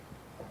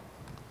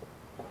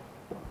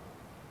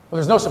Well,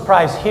 there's no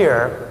surprise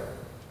here.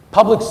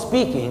 Public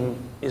speaking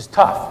is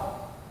tough.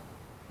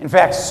 In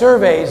fact,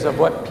 surveys of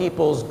what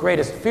people's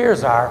greatest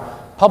fears are,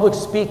 public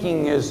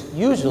speaking is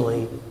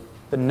usually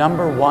the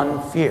number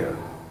one fear.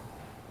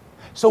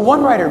 So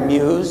one writer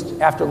mused,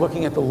 after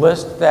looking at the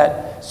list,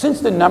 that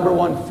since the number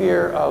one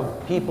fear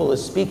of people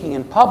is speaking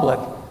in public,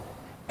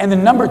 and the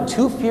number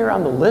two fear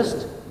on the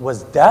list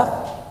was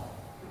death,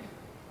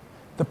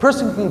 the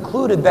person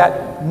concluded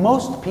that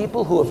most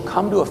people who have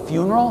come to a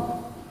funeral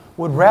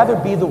would rather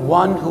be the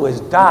one who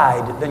has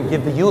died than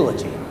give the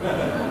eulogy.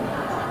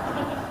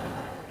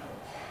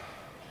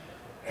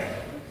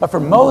 But for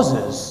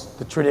Moses,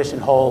 the tradition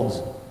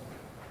holds,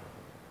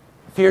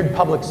 feared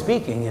public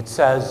speaking, it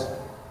says,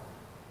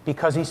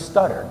 because he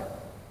stuttered.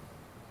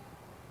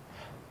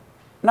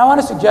 Now I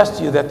want to suggest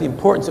to you that the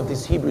importance of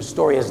this Hebrew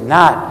story is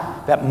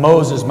not that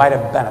Moses might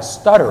have been a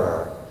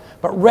stutterer,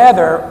 but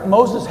rather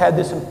Moses had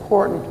this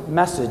important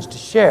message to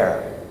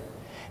share.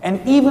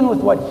 And even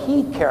with what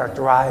he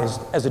characterized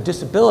as a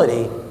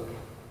disability,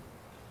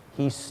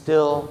 he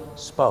still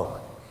spoke.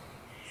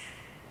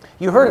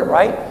 You heard it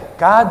right.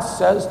 God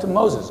says to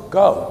Moses,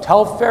 "Go,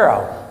 tell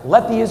Pharaoh,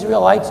 let the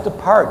Israelites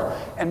depart."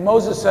 And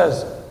Moses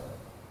says,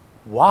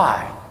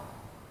 "Why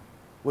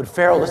would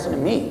Pharaoh listen to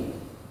me,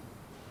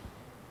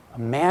 a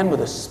man with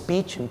a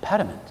speech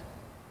impediment?"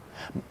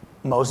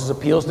 Moses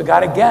appeals to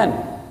God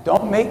again.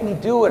 "Don't make me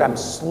do it. I'm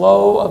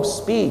slow of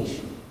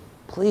speech.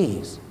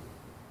 Please."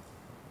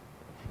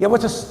 Yet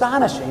what's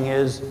astonishing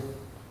is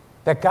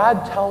that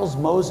God tells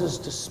Moses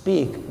to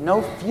speak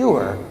no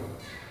fewer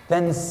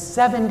than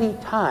 70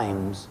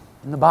 times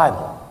in the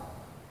Bible.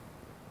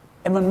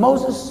 And when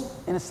Moses,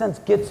 in a sense,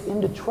 gets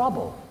into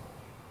trouble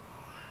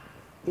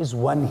is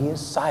when he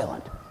is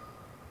silent.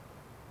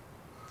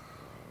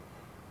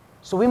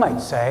 So we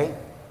might say,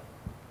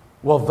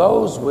 well,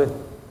 those with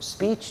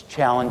speech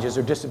challenges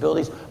or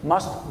disabilities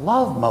must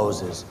love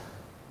Moses.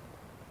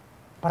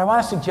 But I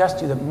want to suggest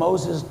to you that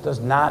Moses does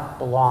not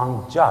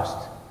belong just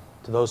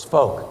to those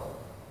folk.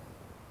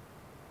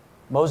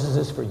 Moses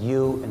is for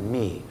you and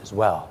me as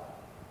well.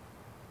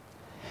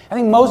 I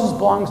think Moses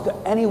belongs to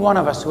any one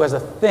of us who has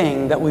a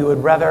thing that we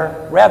would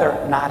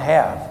rather not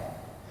have.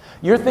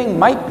 Your thing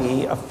might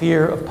be a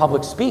fear of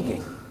public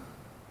speaking,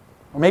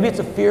 or maybe it's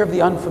a fear of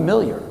the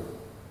unfamiliar.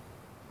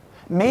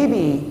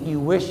 Maybe you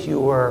wish you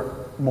were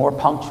more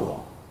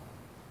punctual.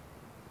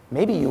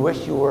 Maybe you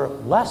wish you were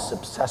less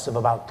obsessive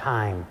about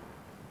time,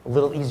 a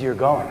little easier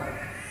going.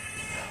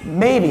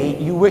 Maybe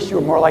you wish you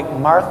were more like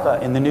Martha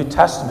in the New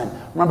Testament.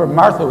 Remember,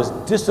 Martha was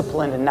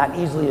disciplined and not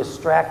easily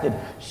distracted.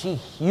 She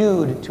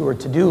hewed to her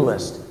to-do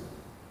list.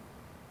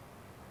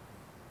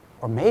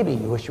 Or maybe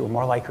you wish you were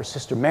more like her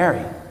sister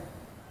Mary,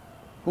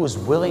 who was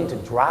willing to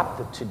drop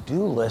the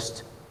to-do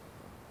list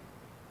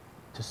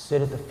to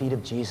sit at the feet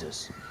of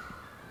Jesus.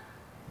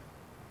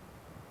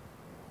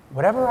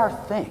 Whatever our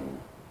thing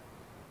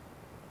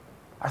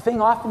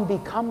often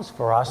becomes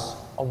for us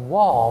a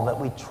wall that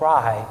we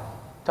try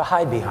to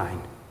hide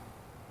behind.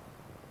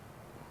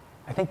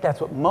 I think that's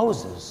what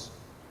Moses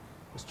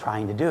was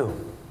trying to do.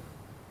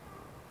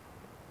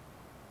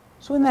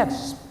 So in that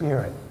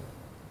spirit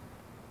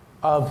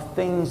of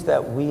things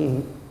that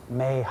we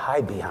may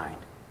hide behind,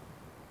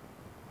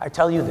 I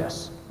tell you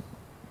this.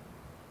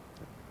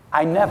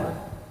 I never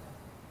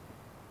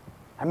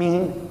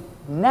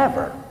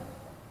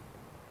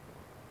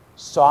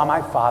saw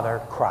my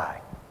father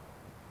cry.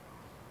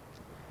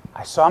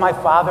 I saw my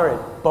father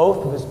at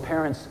both of his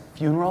parents'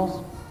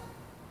 funerals.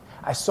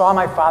 I saw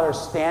my father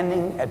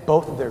standing at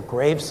both of their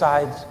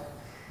gravesides.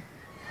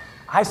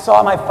 I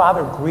saw my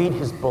father greet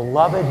his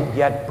beloved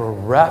yet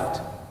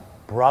bereft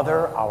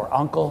brother, our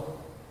uncle,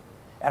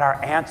 at our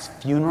aunt's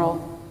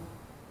funeral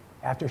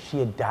after she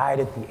had died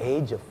at the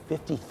age of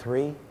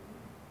 53.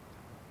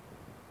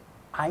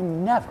 I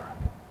never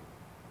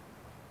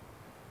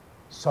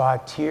saw a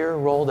tear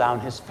roll down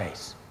his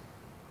face.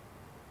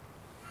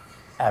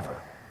 Ever.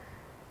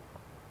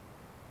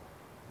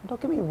 Don't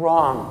get me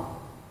wrong.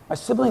 My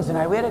siblings and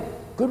I, we had a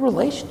good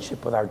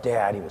relationship with our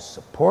dad. He was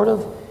supportive.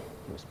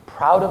 He was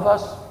proud of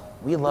us.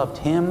 We loved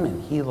him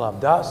and he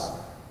loved us.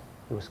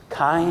 He was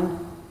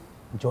kind,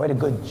 enjoyed a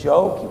good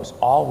joke. He was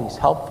always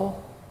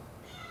helpful.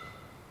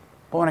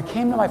 But when it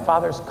came to my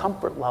father's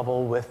comfort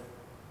level with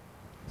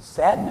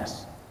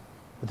sadness,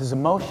 with his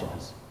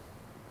emotions,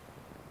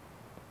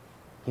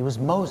 he was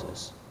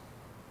Moses.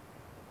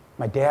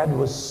 My dad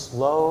was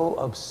slow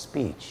of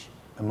speech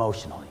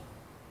emotionally.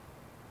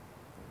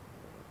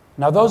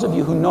 Now, those of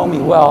you who know me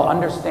well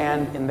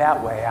understand in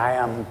that way I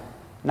am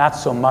not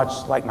so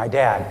much like my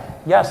dad.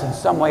 Yes, in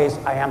some ways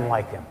I am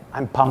like him.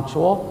 I'm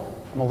punctual.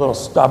 I'm a little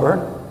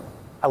stubborn.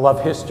 I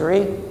love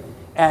history.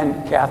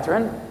 And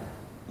Catherine,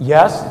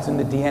 yes, it's in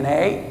the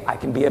DNA. I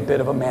can be a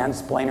bit of a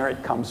mansplainer.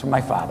 It comes from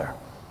my father.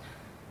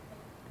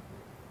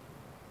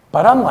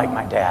 But unlike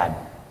my dad,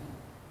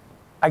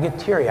 I get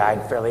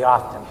teary-eyed fairly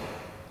often.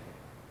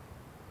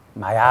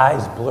 My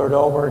eyes blurred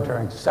over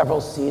during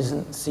several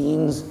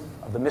scenes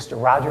of the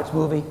Mr. Rogers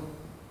movie.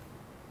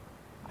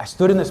 I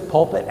stood in this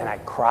pulpit and I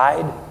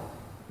cried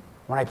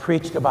when I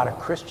preached about a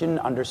Christian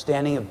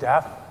understanding of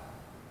death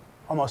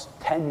almost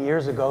 10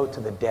 years ago to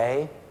the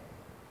day,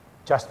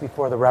 just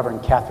before the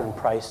Reverend Catherine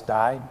Price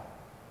died.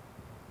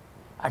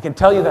 I can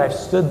tell you that I've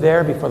stood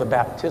there before the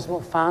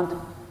baptismal font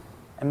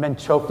and been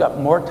choked up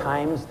more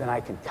times than I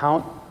can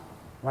count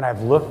when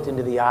I've looked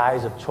into the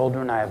eyes of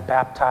children I have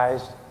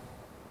baptized.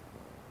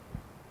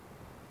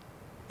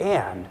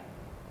 And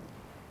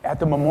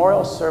at the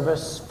memorial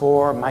service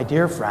for my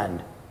dear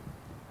friend,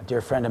 a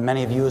dear friend of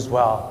many of you as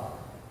well,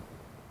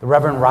 the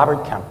Reverend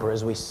Robert Kemper,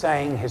 as we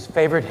sang his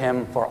favorite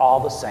hymn for all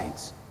the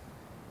saints,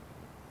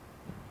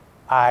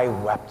 I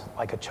wept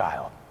like a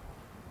child.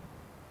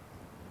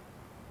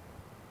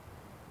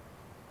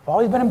 I've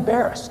always been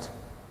embarrassed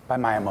by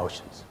my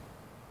emotions.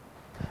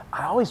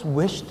 I always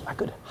wished I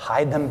could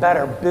hide them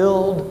better,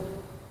 build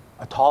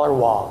a taller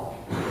wall.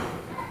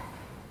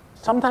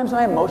 Sometimes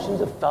my emotions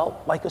have felt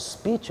like a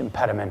speech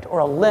impediment or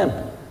a limp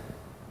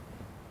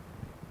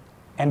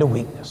and a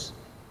weakness.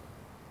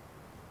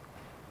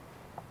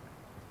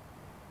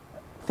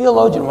 A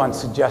theologian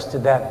once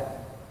suggested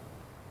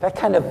that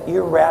kind of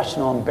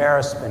irrational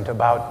embarrassment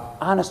about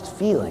honest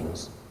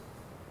feelings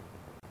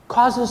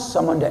causes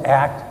someone to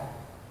act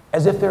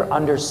as if they're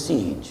under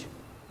siege.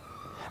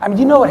 I mean,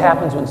 you know what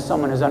happens when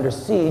someone is under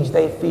siege?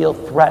 They feel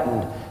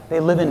threatened. They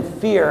live in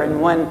fear.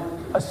 And when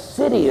a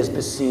city is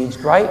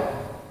besieged, right,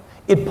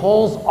 it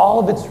pulls all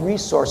of its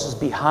resources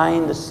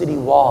behind the city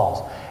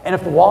walls. And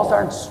if the walls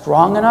aren't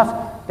strong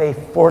enough, they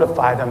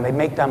fortify them. They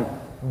make them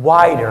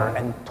wider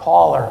and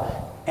taller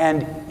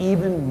and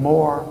even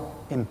more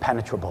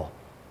impenetrable.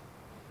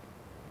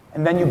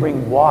 And then you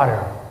bring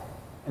water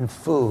and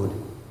food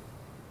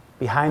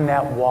behind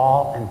that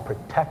wall and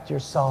protect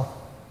yourself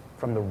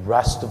from the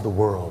rest of the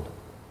world.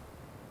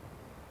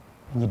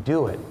 And you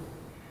do it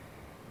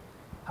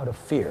out of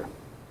fear.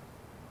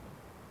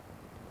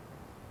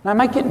 Now, I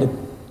might get into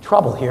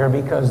trouble here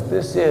because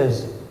this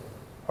is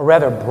a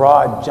rather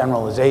broad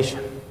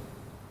generalization.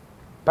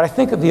 But I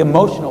think that the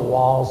emotional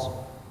walls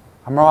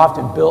are more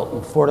often built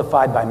and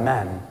fortified by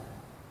men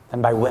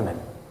than by women.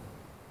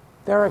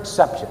 There are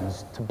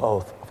exceptions to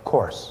both, of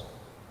course.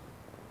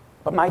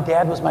 But my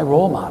dad was my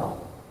role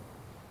model.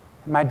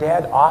 And my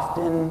dad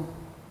often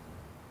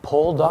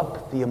pulled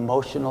up the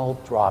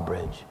emotional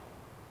drawbridge.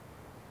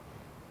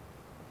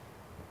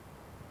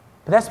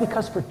 But that's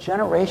because for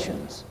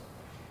generations,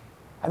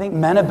 I think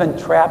men have been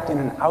trapped in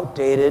an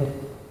outdated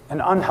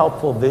and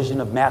unhelpful vision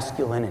of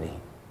masculinity.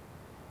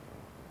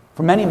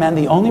 For many men,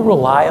 the only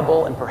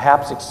reliable and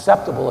perhaps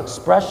acceptable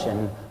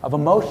expression of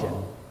emotion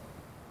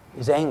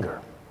is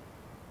anger.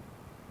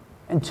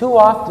 And too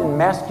often,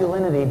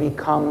 masculinity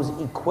becomes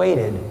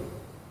equated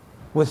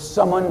with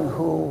someone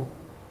who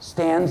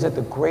stands at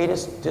the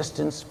greatest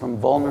distance from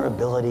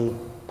vulnerability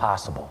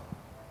possible.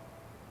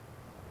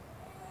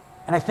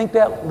 And I think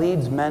that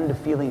leads men to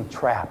feeling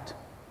trapped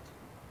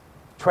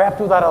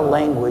without a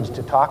language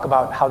to talk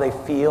about how they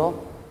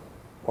feel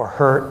or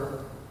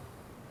hurt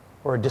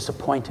or are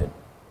disappointed.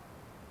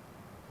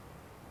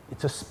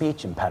 It's a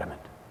speech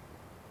impediment.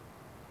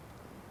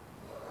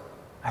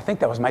 I think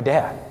that was my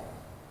dad.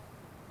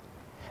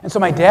 And so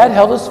my dad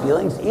held his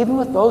feelings, even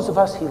with those of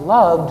us he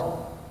loved,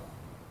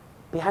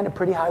 behind a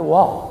pretty high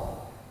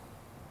wall.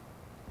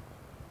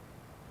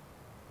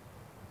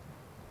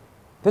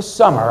 This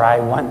summer, I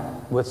went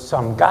with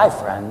some guy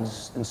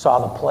friends and saw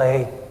the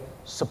play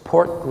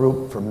Support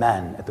Group for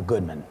Men at the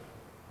Goodman.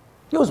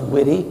 It was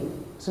witty,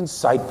 it was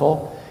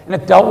insightful, and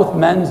it dealt with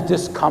men's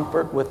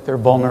discomfort with their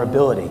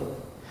vulnerability.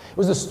 It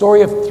was the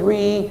story of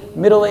 3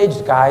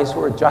 middle-aged guys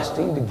who were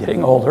adjusting to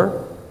getting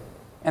older,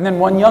 and then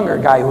one younger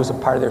guy who was a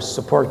part of their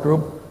support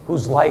group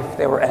whose life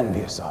they were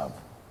envious of.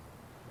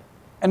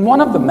 And one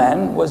of the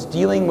men was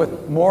dealing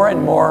with more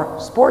and more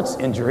sports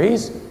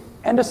injuries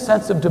and a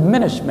sense of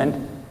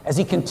diminishment as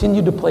he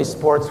continued to play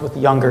sports with the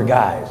younger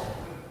guys.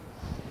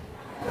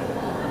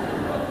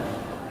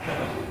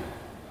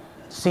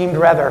 Seemed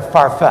rather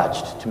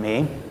far-fetched to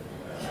me.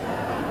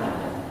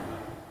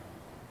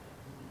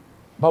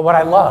 But what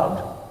I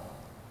loved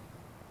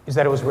is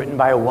that it was written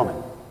by a woman.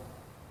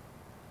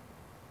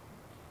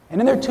 And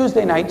in their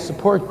Tuesday night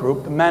support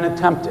group, the men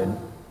attempted,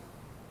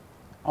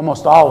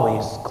 almost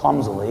always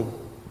clumsily,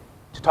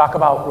 to talk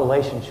about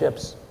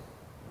relationships,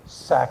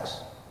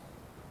 sex,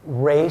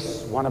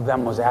 race. One of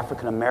them was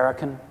African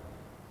American,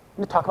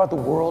 and to talk about the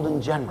world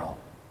in general.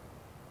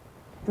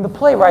 And the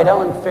playwright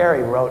Ellen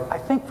Ferry wrote, I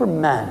think for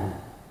men,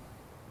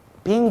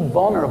 being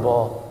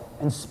vulnerable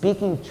and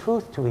speaking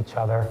truth to each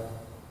other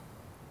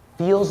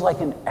feels like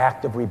an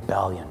act of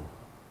rebellion.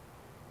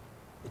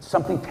 It's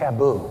something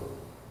taboo.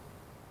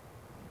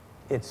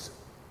 It's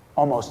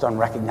almost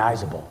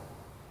unrecognizable.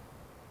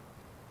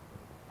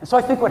 And so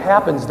I think what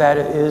happens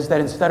is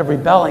that instead of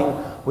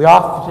rebelling, we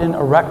often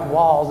erect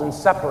walls and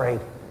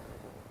separate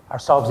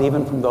ourselves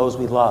even from those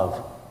we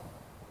love.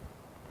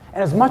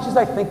 And as much as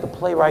I think the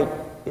playwright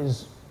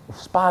is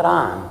spot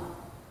on,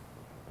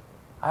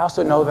 I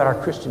also know that our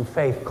Christian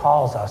faith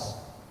calls us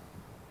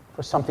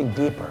for something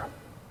deeper,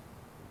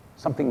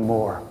 something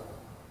more.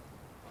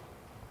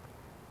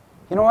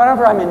 You know,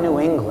 whenever I'm in New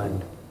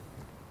England,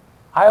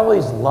 I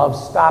always love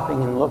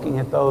stopping and looking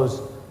at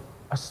those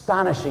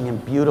astonishing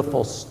and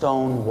beautiful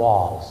stone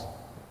walls.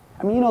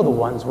 I mean, you know the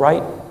ones,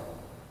 right?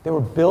 They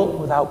were built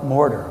without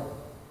mortar.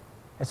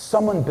 As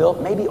someone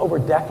built, maybe over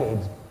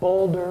decades,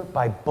 boulder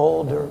by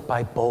boulder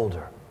by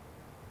boulder.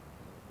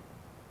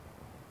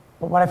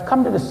 But what I've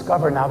come to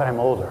discover now that I'm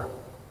older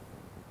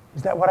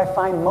is that what I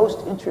find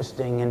most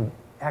interesting and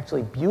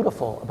actually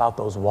beautiful about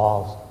those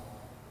walls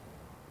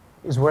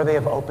is where they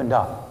have opened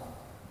up,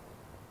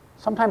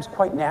 sometimes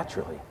quite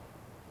naturally,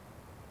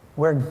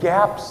 where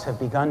gaps have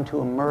begun to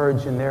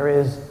emerge and there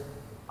is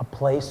a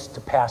place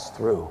to pass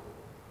through.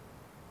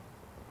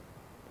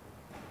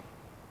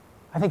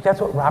 I think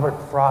that's what Robert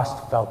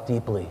Frost felt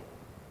deeply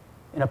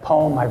in a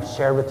poem I've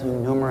shared with you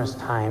numerous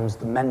times,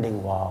 The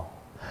Mending Wall.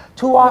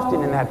 Too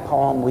often in that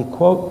poem, we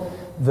quote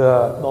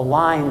the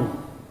line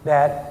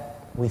that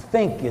we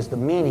think is the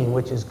meaning,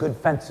 which is good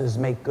fences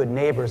make good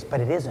neighbors, but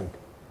it isn't.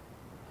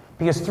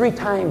 Because 3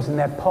 times in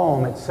that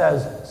poem, it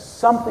says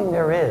something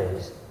there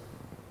is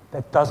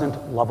that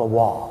doesn't love a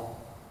wall.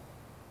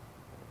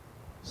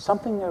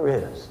 Something there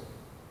is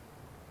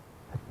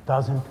that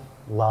doesn't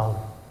love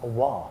a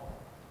wall.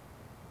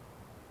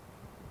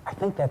 I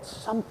think that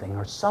something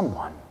or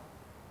someone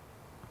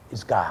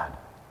is God.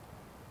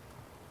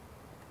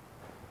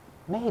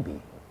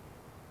 Maybe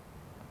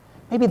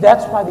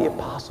that's why the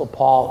Apostle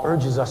Paul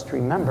urges us to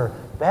remember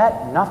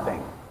that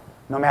nothing,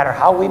 no matter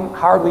how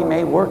hard we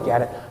may work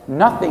at it,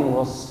 nothing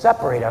will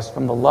separate us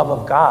from the love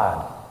of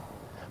God.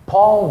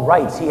 Paul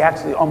writes, he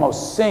actually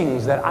almost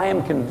sings, that I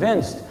am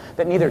convinced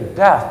that neither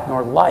death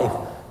nor life,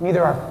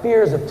 neither our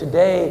fears of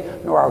today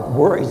nor our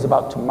worries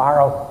about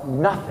tomorrow,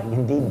 nothing,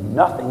 indeed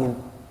nothing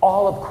in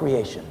all of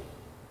creation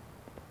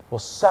will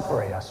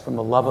separate us from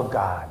the love of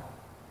God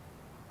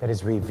that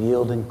is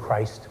revealed in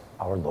Christ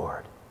our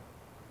Lord.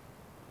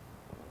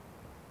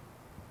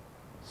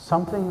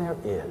 Something there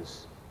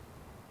is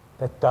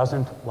that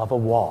doesn't love a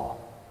wall.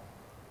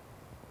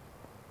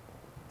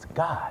 It's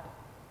God,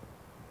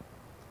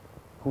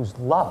 whose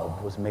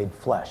love was made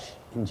flesh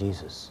in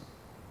Jesus.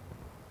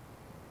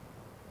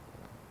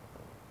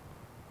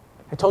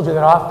 I told you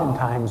that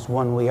oftentimes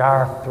when we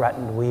are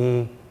threatened,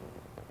 we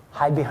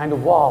hide behind a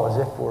wall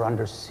as if we're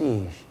under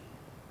siege.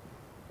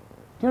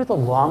 Do you know what the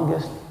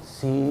longest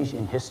siege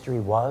in history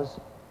was?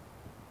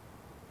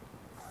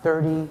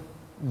 30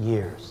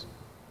 years.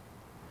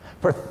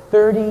 For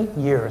 30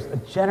 years, a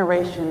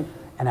generation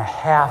and a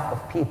half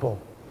of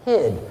people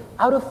hid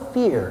out of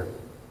fear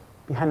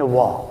behind a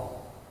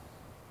wall.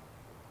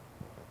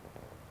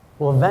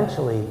 Well,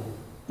 eventually,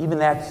 even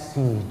that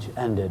siege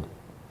ended,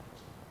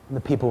 and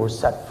the people were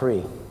set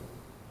free.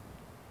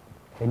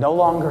 They no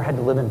longer had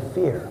to live in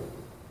fear,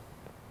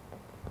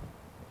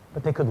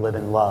 but they could live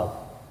in love.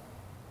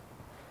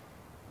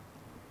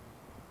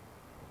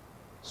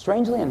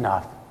 Strangely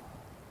enough,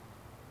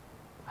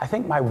 I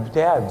think my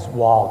dad's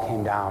wall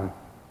came down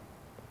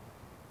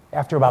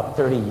after about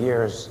 30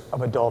 years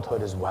of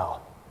adulthood as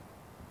well.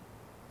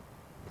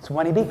 It's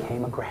when he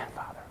became a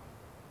grandfather.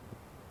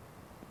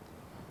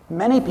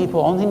 Many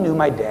people only knew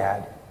my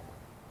dad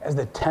as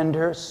the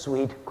tender,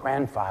 sweet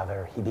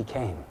grandfather he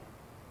became.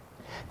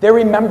 Their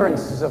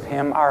remembrances of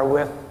him are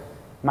with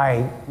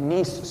my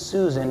niece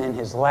Susan in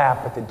his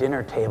lap at the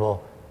dinner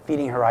table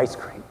feeding her ice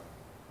cream,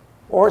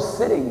 or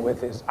sitting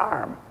with his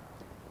arm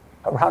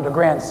around a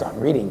grandson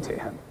reading to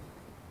him.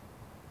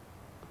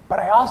 But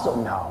I also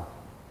know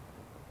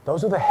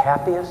those are the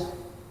happiest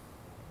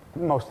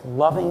and most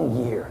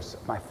loving years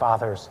of my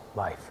father's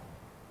life.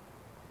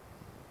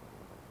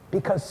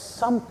 Because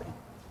something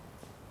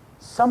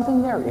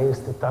there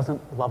is that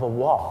doesn't love a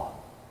wall.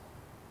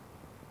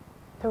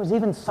 There was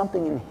even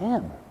something in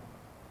him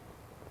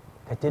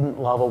that didn't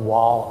love a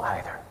wall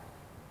either.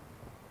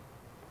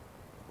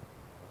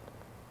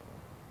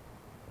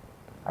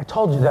 I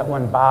told you that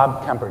when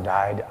Bob Kemper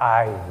died,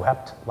 I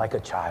wept like a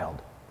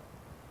child.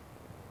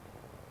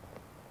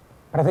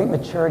 But I think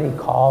maturity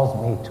calls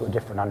me to a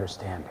different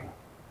understanding.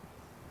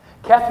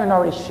 Catherine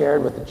already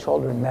shared with the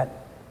children that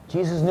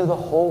Jesus knew the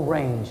whole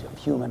range of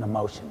human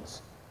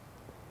emotions.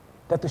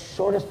 That the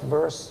shortest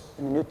verse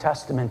in the New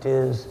Testament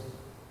is,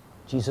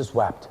 Jesus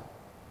wept.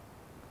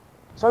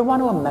 So I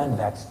want to amend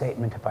that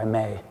statement, if I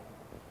may.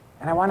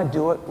 And I want to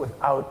do it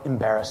without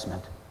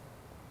embarrassment.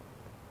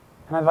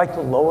 And I'd like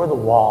to lower the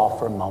wall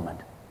for a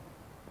moment.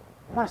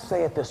 I want to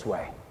say it this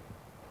way.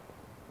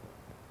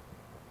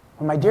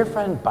 When my dear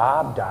friend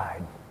Bob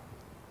died,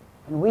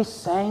 and we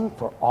sang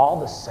for all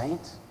the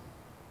saints,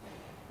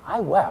 I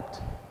wept.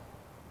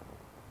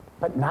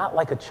 But not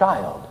like a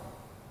child,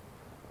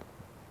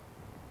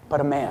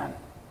 but a man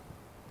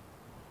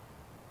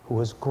who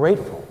was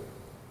grateful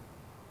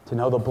to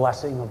know the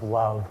blessing of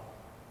love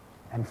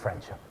and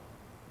friendship.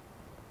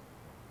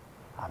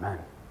 Amen.